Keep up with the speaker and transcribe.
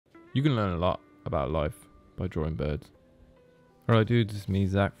You can learn a lot about life by drawing birds. Alright dudes, it's me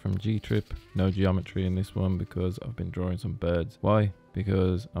Zach from G-Trip. No geometry in this one because I've been drawing some birds. Why?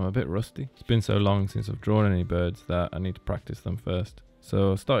 Because I'm a bit rusty. It's been so long since I've drawn any birds that I need to practice them first.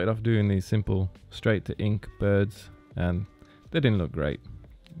 So I started off doing these simple straight to ink birds and they didn't look great.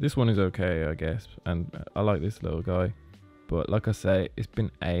 This one is okay, I guess, and I like this little guy. But like I say, it's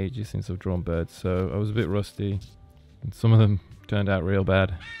been ages since I've drawn birds, so I was a bit rusty. And some of them turned out real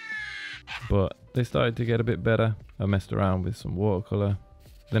bad. But they started to get a bit better. I messed around with some watercolor.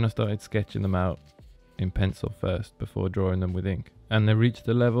 Then I started sketching them out in pencil first before drawing them with ink. And they reached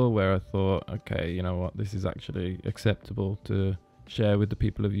a level where I thought, okay, you know what, this is actually acceptable to share with the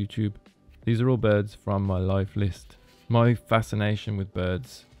people of YouTube. These are all birds from my life list. My fascination with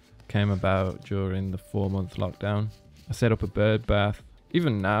birds came about during the 4-month lockdown. I set up a bird bath.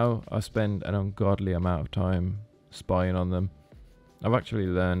 Even now, I spend an ungodly amount of time spying on them. I've actually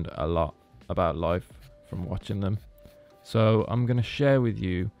learned a lot about life from watching them. So I'm going to share with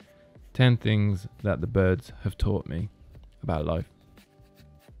you 10 things that the birds have taught me about life.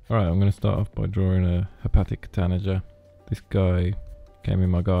 Alright, I'm going to start off by drawing a hepatic tanager. This guy came in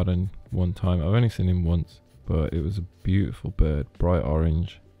my garden one time. I've only seen him once, but it was a beautiful bird, bright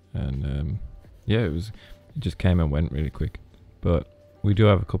orange, and yeah, it just came and went really quick. But we do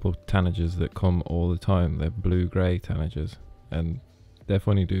have a couple of tanagers that come all the time. They're blue-grey tanagers, and they're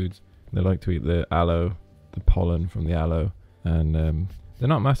funny dudes. They like to eat the aloe, the pollen from the aloe, and they're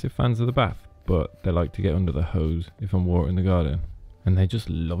not massive fans of the bath, but they like to get under the hose if I'm watering the garden, and they just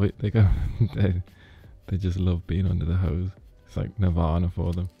love it. They go, they just love being under the hose. It's like nirvana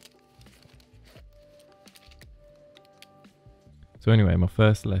for them. So anyway, my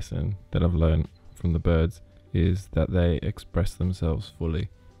first lesson that I've learned from the birds is that they express themselves fully,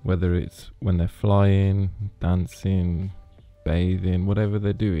 whether it's when they're flying, dancing, bathing, whatever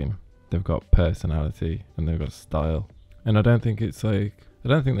they're doing. They've got personality and they've got style. And I don't think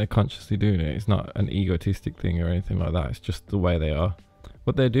they're consciously doing it. It's not an egotistic thing or anything like that. It's just the way they are.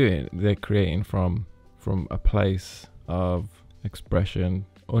 What they're doing, they're creating from a place of expression,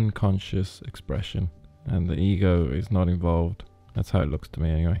 unconscious expression, and the ego is not involved. That's how it looks to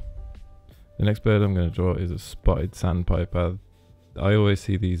me anyway. The next bird I'm going to draw is a spotted sandpiper. I always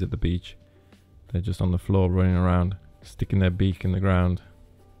see these at the beach. They're just on the floor running around, sticking their beak in the ground.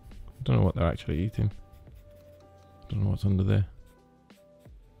 I don't know what they're actually eating. I don't know what's under there.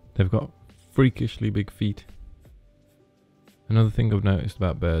 They've got freakishly big feet. Another thing I've noticed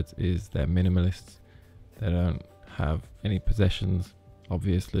about birds is they're minimalists. They don't have any possessions.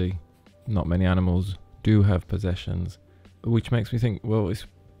 Obviously, not many animals do have possessions, which makes me think, well, it's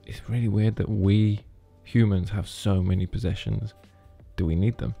really weird that we humans have so many possessions. Do we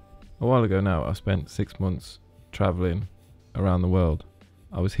need them? A while ago now, I spent 6 months traveling around the world.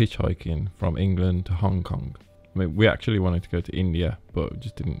 I was hitchhiking from England to Hong Kong. I mean, we actually wanted to go to India, but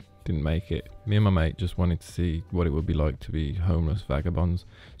just didn't make it. Me and my mate just wanted to see what it would be like to be homeless vagabonds.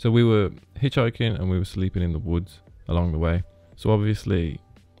 So we were hitchhiking and we were sleeping in the woods along the way. So obviously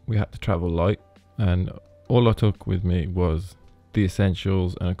we had to travel light, and all I took with me was the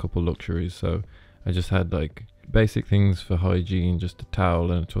essentials and a couple luxuries. So I just had like basic things for hygiene, just a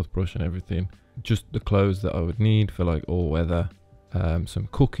towel and a toothbrush and everything. Just the clothes that I would need for like all weather. Some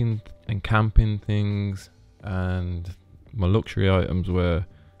cooking and camping things, and my luxury items were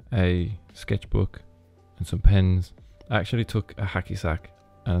a sketchbook and some pens. I actually took a hacky sack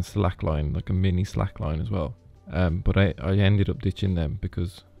and a slackline, like a mini slackline as well. But I ended up ditching them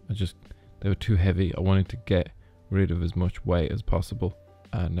because they were too heavy. I wanted to get rid of as much weight as possible,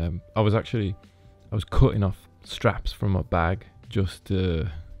 and I was cutting off straps from my bag just to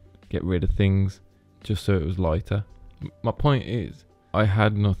get rid of things, just so it was lighter. My point is, I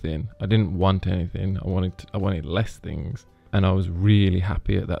had nothing. I didn't want anything. I wanted less things, and I was really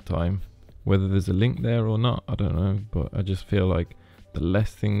happy at that time. Whether there's a link there or not, I don't know, but I just feel like the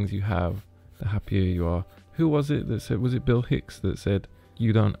less things you have, the happier you are. Who was it that said, was it Bill Hicks that said,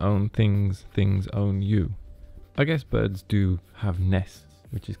 you don't own things, things own you? I guess birds do have nests,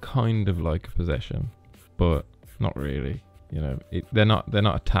 which is kind of like a possession, but not really. You know, they're not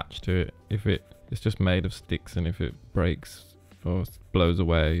attached to it. If it's just made of sticks, and if it breaks or blows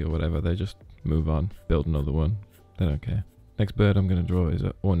away or whatever, they just move on, build another one. They don't care. Next bird I'm going to draw is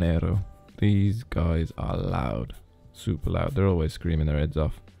a ornero. These guys are loud, super loud. They're always screaming their heads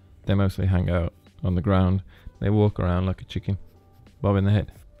off. They mostly hang out on the ground. They walk around like a chicken, bobbing their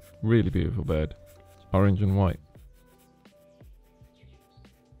head. Really beautiful bird, orange and white.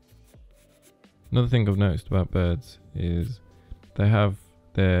 Another thing I've noticed about birds is they have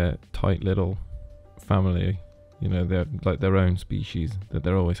their tight little family You know, they're like their own species that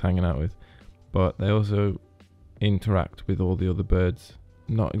they're always hanging out with. But they also interact with all the other birds.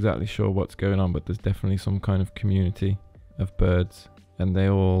 Not exactly sure what's going on, but there's definitely some kind of community of birds, and they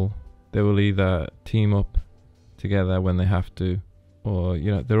will either team up together when they have to, or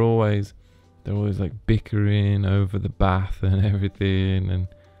you know, they're always like bickering over the bath and everything, and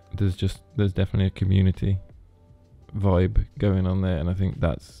there's definitely a community vibe going on there, and I think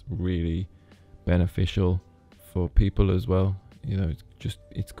that's really beneficial for people as well. You know,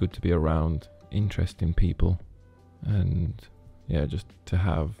 it's good to be around interesting people, and yeah, just to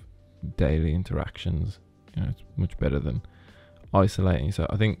have daily interactions. You know, it's much better than isolating yourself.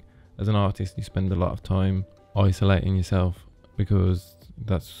 I think as an artist you spend a lot of time isolating yourself because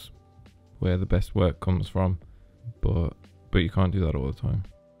that's where the best work comes from, but you can't do that all the time.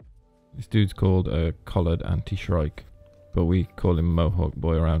 This dude's called a collared anti-shrike, but we call him Mohawk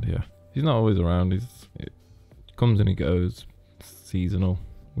Boy around here. He's not always around, it comes and he goes, it's seasonal,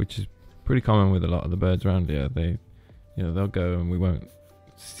 which is pretty common with a lot of the birds around here. They'll go and we won't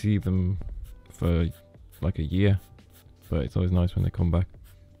see them for like a year, but it's always nice when they come back.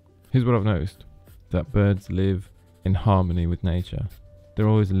 Here's what I've noticed, that birds live in harmony with nature. They're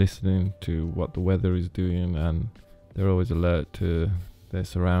always listening to what the weather is doing, and they're always alert to their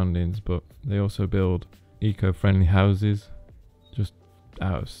surroundings, but they also build eco-friendly houses just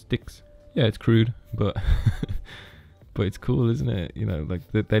out of sticks. Yeah, it's crude, but but it's cool, isn't it? You know, like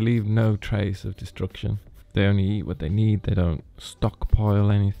they leave no trace of destruction. They only eat what they need. They don't stockpile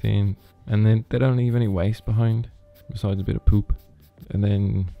anything, and then they don't leave any waste behind besides a bit of poop. And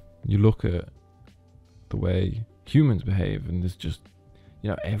then you look at the way humans behave, and there's just, you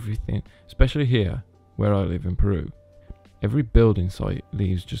know, everything, especially here where I live in Peru, every building site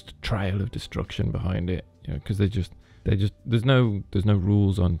leaves just a trail of destruction behind it, you know, because there's no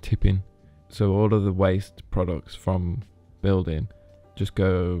rules on tipping. So all of the waste products from building just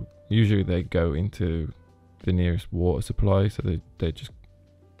usually they go into the nearest water supply, so they just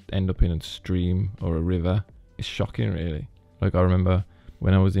end up in a stream or a river. It's shocking, really. Like, I remember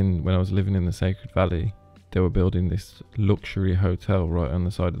when I was living in the Sacred Valley, they were building this luxury hotel right on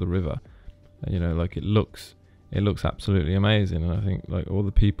the side of the river, and, you know, like it looks absolutely amazing, and I think like all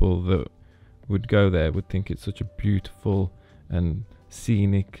the people that would go there would think it's such a beautiful and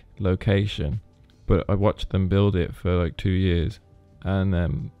scenic location. But I watched them build it for like 2 years,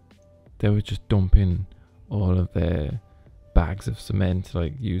 and they were just dumping all of their bags of cement,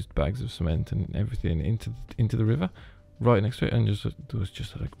 like used bags of cement and everything, into the river right next to it, and there was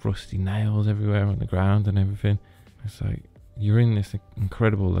just like rusty nails everywhere on the ground and everything. It's like, you're in this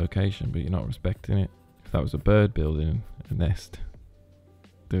incredible location, but you're not respecting it. If that was a bird building a nest,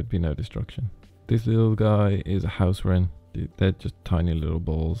 there'd be no destruction. This little guy is a house wren. They're just tiny little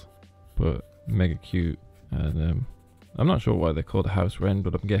balls, but mega cute. And I'm not sure why they're called a house wren,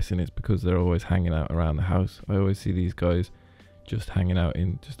 but I'm guessing it's because they're always hanging out around the house. I always see these guys just hanging out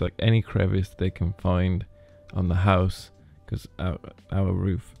in just like any crevice they can find on the house, because our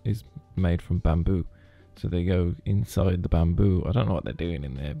roof is made from bamboo, so they go inside the bamboo. I don't know what they're doing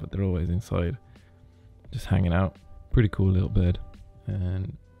in there, but they're always inside just hanging out. Pretty cool little bird.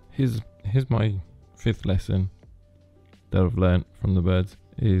 And here's my 5th lesson that I've learnt from the birds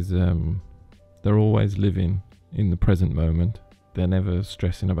is they're always living in the present moment. They're never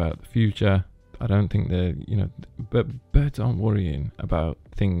stressing about the future. I don't think they're, you know, but birds aren't worrying about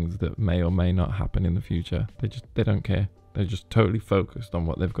things that may or may not happen in the future. They don't care. They're just totally focused on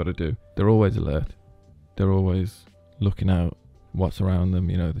what they've got to do. They're always alert. They're always looking out what's around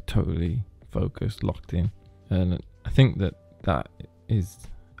them, you know, they're totally focused, locked in. And I think that is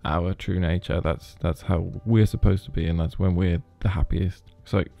our true nature. That's how we're supposed to be, and that's when we're the happiest.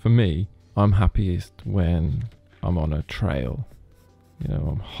 So like, for me, I'm happiest when I'm on a trail. You know,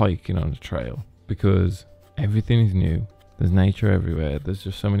 I'm hiking on a trail, because everything is new. There's nature everywhere. There's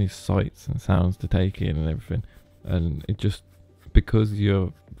just so many sights and sounds to take in and everything. And it just, because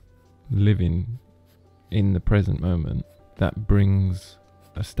you're living in the present moment, that brings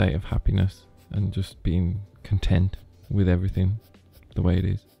a state of happiness and just being content with everything the way it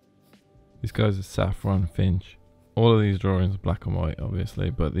is. This guy's a saffron finch. All of these drawings are black and white, obviously,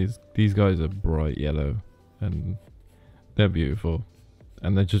 but these guys are bright yellow, and they're beautiful,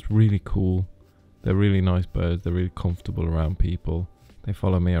 and they're just really cool. They're really nice birds. They're really comfortable around people. They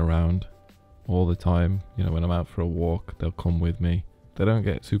follow me around all the time. You know, when I'm out for a walk, they'll come with me. They don't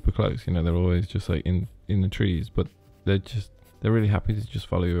get super close, you know, they're always just like in the trees, but they're really happy to just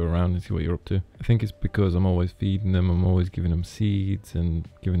follow you around and see what you're up to. I think it's because I'm always feeding them. I'm always giving them seeds and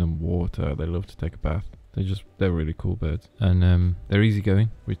giving them water. They love to take a bath. They're really cool birds, and they're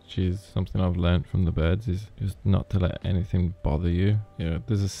easygoing, which is something I've learned from the birds, is just not to let anything bother you. You know,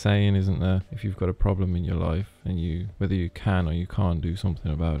 there's a saying, isn't there? If you've got a problem in your life and whether you can or you can't do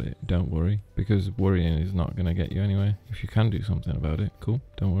something about it, don't worry, because worrying is not going to get you anywhere. If you can do something about it, cool,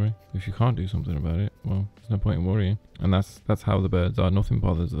 don't worry. If you can't do something about it, well, there's no point in worrying. And that's how the birds are. Nothing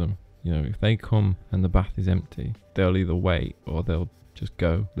bothers them. You know, if they come and the bath is empty, they'll either wait or they'll just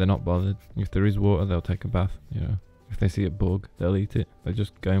go. They're not bothered. If there is water, they'll take a bath. You know, if they see a bug, they'll eat it. They're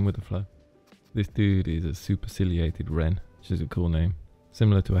just going with the flow. This dude is a superciliated wren, which is a cool name,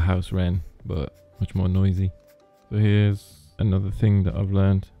 similar to a house wren but much more noisy. So here's another thing that I've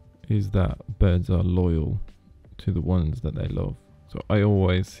learned, is that birds are loyal to the ones that they love. So I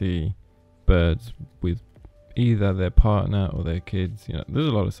always see birds with either their partner or their kids. You know, there's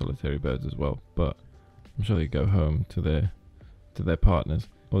a lot of solitary birds as well, but I'm sure they go home to their partners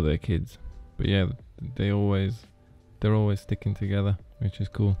or their kids. But yeah, they're always sticking together, which is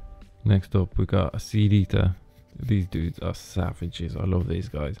cool. Next up, we got a seed eater. These dudes are savages. I love these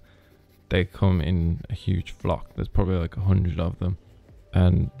guys. They come in a huge flock. There's probably like 100 of them,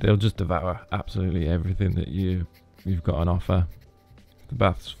 and they'll just devour absolutely everything that you've got on offer. If the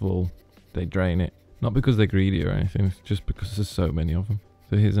bath's full, they drain it. Not because they're greedy or anything, it's just because there's so many of them.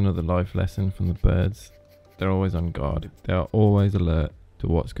 So here's another life lesson from the birds. They're always on guard. They are always alert to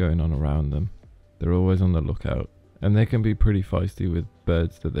what's going on around them. They're always on the lookout. And they can be pretty feisty with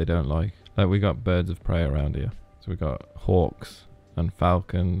birds that they don't like. Like, we got birds of prey around here. So we got hawks and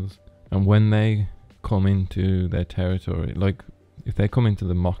falcons. And when they come into their territory, like if they come into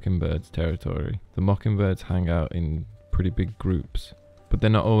the mockingbird's territory, the mockingbirds hang out in pretty big groups. But they're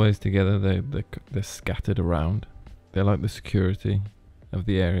not always together. They're scattered around. They're like the security of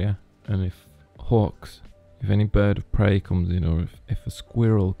the area. And if any bird of prey comes in, or if a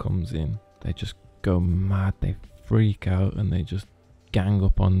squirrel comes in, they just go mad. They freak out and they just gang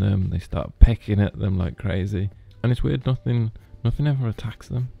up on them. They start pecking at them like crazy. And it's weird, nothing ever attacks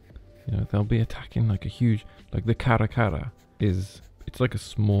them. You know, they'll be attacking like the cara it's like a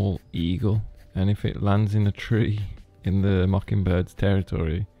small eagle. And if it lands in a tree in the mockingbird's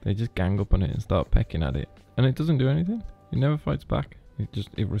territory, they just gang up on it and start pecking at it. And it doesn't do anything. It never fights back.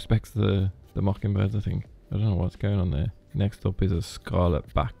 It respects the mockingbirds, I think. I don't know what's going on there. Next up is a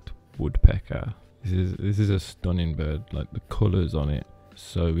scarlet-backed woodpecker. This is a stunning bird. Like, the colours on it,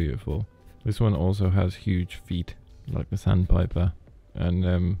 so beautiful. This one also has huge feet, like the sandpiper.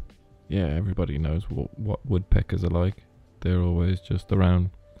 And yeah, everybody knows what woodpeckers are like. They're always just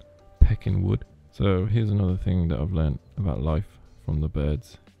around pecking wood. So here's another thing that I've learned about life from the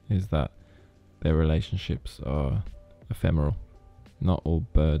birds, is that their relationships are ephemeral. Not all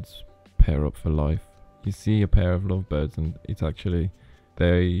birds pair up for life. You see a pair of lovebirds and it's actually,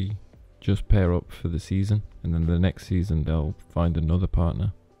 they just pair up for the season, and then the next season they'll find another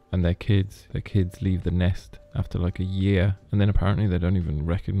partner. And their kids leave the nest after like a year, and then apparently they don't even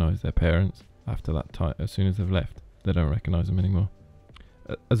recognize their parents after that time. As soon as they've left, they don't recognize them anymore.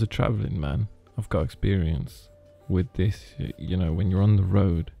 As a traveling man, I've got experience with this. You know, when you're on the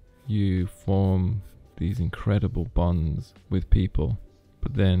road, you form these incredible bonds with people,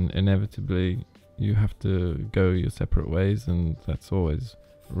 but then inevitably you have to go your separate ways, and that's always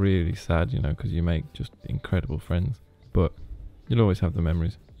really sad, you know, because you make just incredible friends, but you'll always have the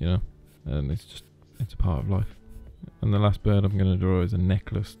memories, you know, and it's a part of life. And the last bird I'm going to draw is a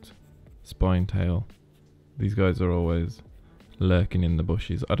necklaced spine-tail. These guys are always lurking in the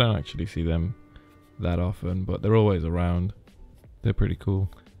bushes. I don't actually see them that often, but they're always around. They're pretty cool.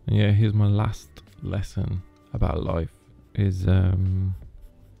 And yeah, here's my last lesson about life, is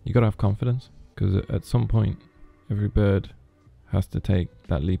you gotta have confidence, because at some point every bird has to take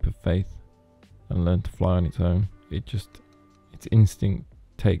that leap of faith and learn to fly on its own. Its instinct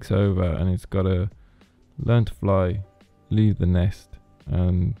takes over, and it's gotta learn to fly, leave the nest,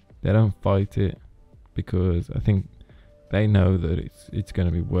 and they don't fight it, because I think they know that it's going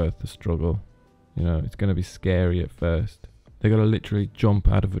to be worth the struggle. You know, it's going to be scary at first. They got to literally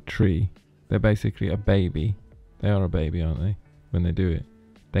jump out of a tree. They're basically a baby. They are a baby, aren't they? When they do it,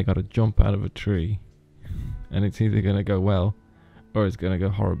 they got to jump out of a tree, and it's either going to go well or it's going to go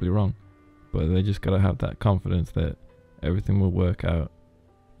horribly wrong. But they just got to have that confidence that everything will work out,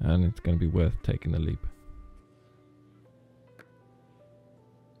 and it's going to be worth taking the leap.